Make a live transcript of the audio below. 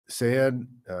Sayed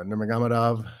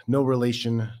Nurmagomedov, no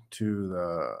relation to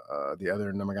the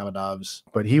other Nurmagomedovs,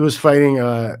 but he was fighting.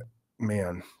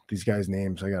 Man, these guys'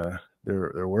 names,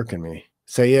 they're working me.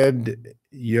 Sayed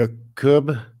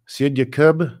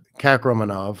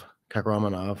Kakhramonov.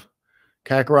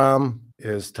 Kakhram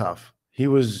is tough. He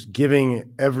was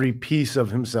giving every piece of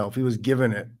himself. He was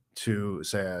giving it to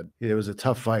Sayed. It was a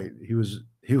tough fight. He was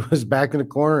back in the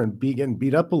corner and getting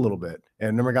beat up a little bit.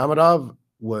 And Nurmagomedov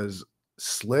was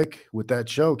slick with that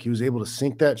choke. He was able to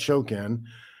sink that choke in.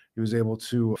 He was able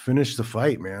to finish the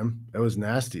fight, man. That was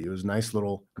nasty. It was a nice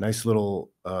little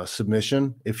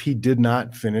submission. If he did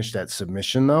not finish that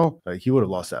submission, though, he would have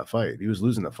lost that fight. He was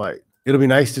losing the fight. It'll be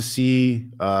nice to see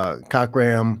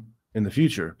Kakhram in the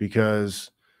future, because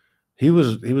he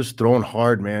was throwing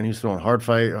hard, man. He was throwing hard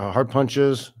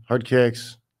punches, hard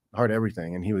kicks, hard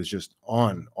everything, and he was just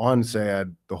on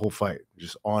Sayed the whole fight,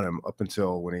 just on him up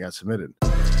until when he got submitted.